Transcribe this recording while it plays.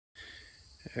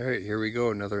Alright, here we go,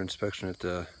 another inspection at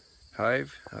the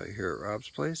hive out here at Rob's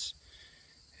place,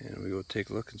 and we will take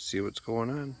a look and see what's going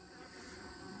on.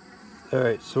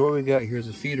 Alright, so what we got here is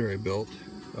a feeder I built.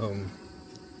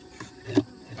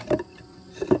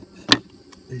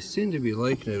 They seem to be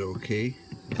liking it okay.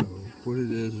 What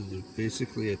it is it's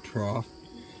basically a trough,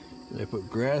 and I put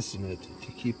grass in it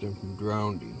to keep them from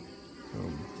drowning.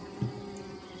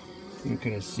 You can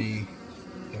kind of see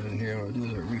down in here. What I'll do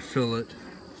is I'll refill it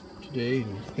today,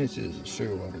 and you can see there's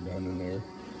sugar water down in there.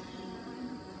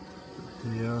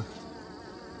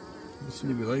 They seem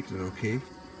to be liking it okay.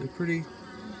 They're pretty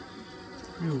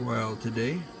wild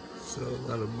today, so a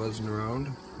lot of buzzing around,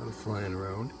 a lot of flying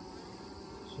around.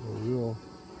 So we will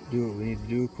do what we need to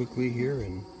do quickly here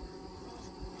and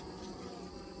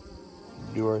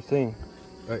do our thing.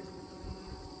 All right,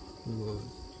 we will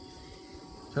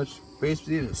touch base with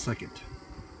you in a second.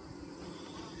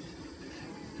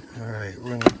 All right,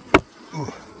 we're gonna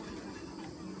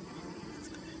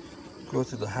go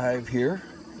through the hive here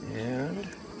and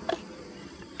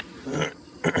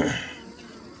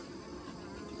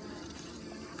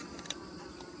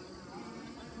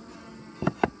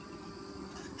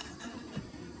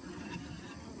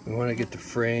we want to get the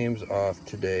frames off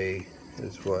today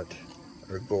is what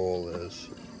our goal is.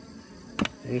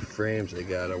 Any frames I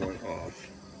got, I want off.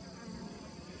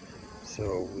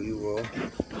 So we will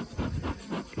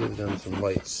give them some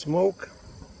light smoke.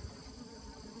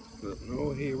 But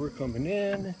no, hey, we're coming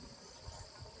in.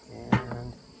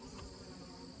 And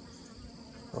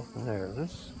open there.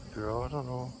 This girl, I don't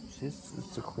know, she's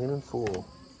just a clean and full.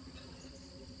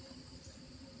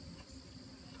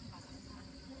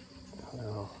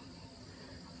 Well,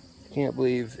 I can't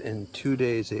believe in 2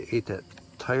 days they ate that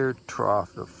entire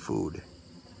trough of food.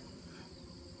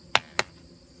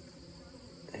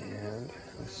 And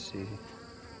let's see.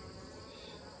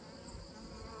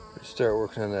 Let's start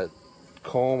working on that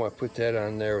comb. I put that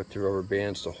on there with the rubber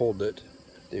bands to hold it.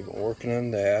 They've been working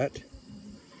on that.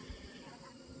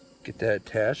 Get that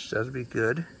attached, that'll be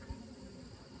good.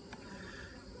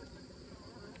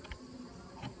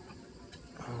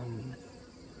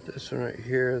 This one right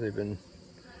here, they've been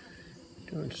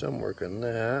doing some work on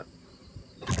that.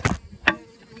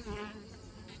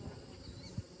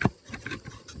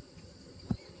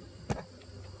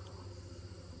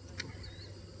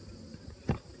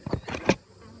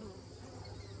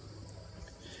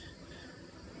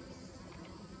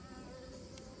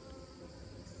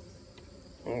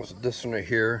 This one right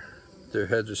here, their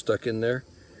heads are stuck in there.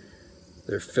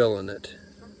 They're filling it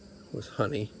with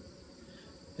honey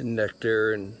and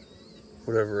nectar and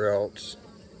whatever else.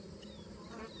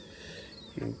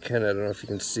 You can kind of, I don't know if you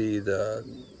can see the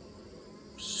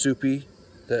soupy,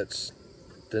 that's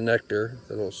the nectar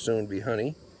that'll soon be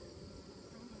honey.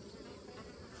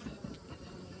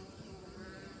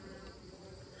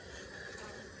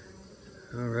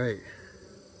 All right.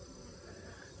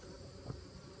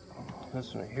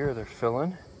 This one right here, they're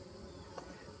filling.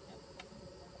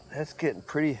 That's getting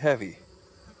pretty heavy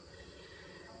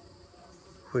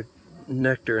with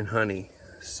nectar and honey,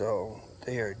 so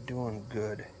they are doing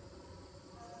good.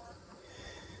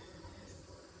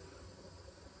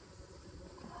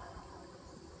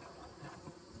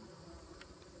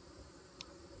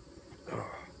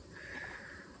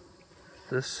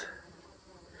 This,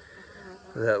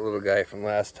 that little guy from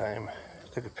last time,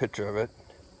 I took a picture of it.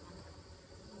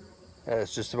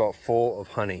 It's just about full of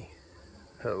honey,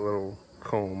 that little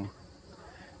comb.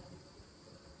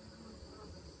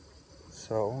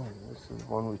 So this is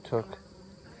one we took.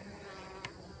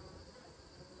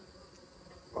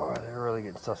 Oh, they're really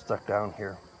getting stuff stuck down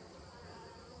here.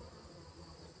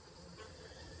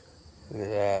 Look at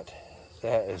that.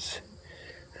 That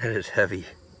is heavy.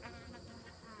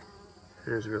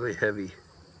 It is really heavy.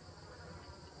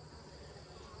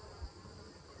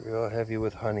 Real heavy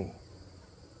with honey.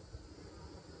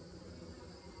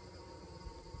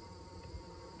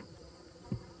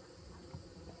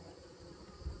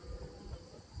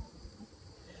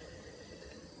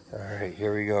 Alright,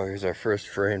 here we go. Here's our first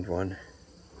framed one.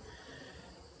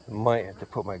 I might have to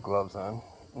put my gloves on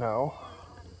now.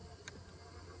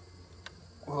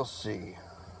 We'll see.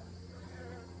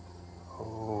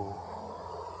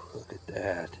 Oh, look at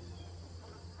that.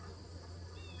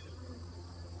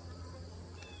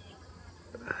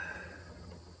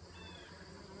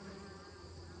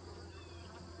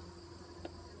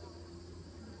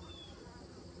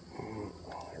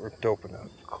 I ripped open a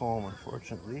comb,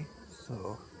 unfortunately,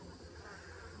 so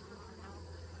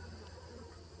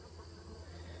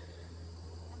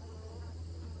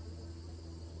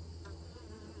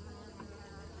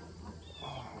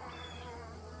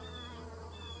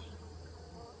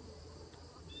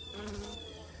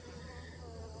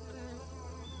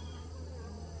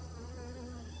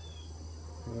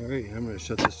I'm going to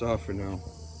shut this off for now.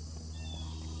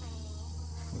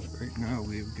 But right now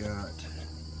we've got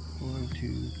 1,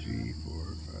 2, 3,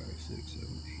 4, 5, 6, 7,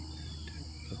 8, 9,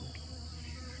 10,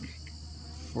 11,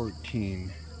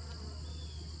 14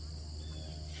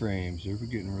 frames. We're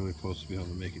getting really close to being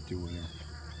able to make it through winter.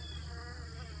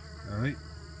 Alright.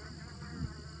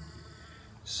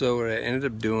 So what I ended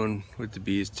up doing with the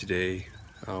bees today,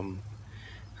 I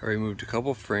removed a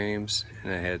couple frames,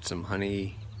 and I had some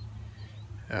honey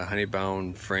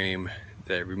bound frame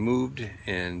that I removed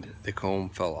and the comb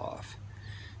fell off.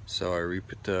 So I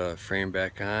re-put the frame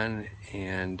back on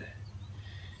and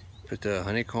put the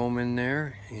honeycomb in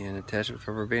there and attach it with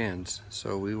rubber bands.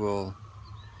 So we will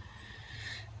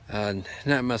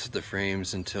not mess with the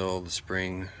frames until the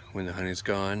spring when the honey's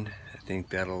gone. I think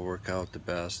that'll work out the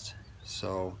best.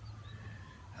 So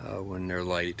when they're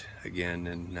light again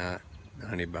and not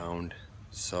honey bound.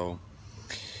 So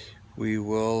we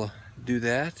will do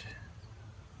that,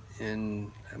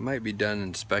 and I might be done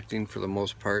inspecting for the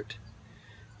most part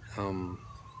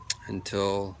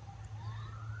until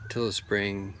the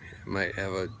spring. I might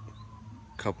have a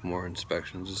couple more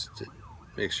inspections just to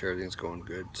make sure everything's going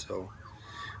good. So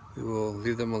we will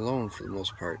leave them alone for the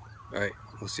most part. Alright,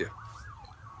 we'll see you.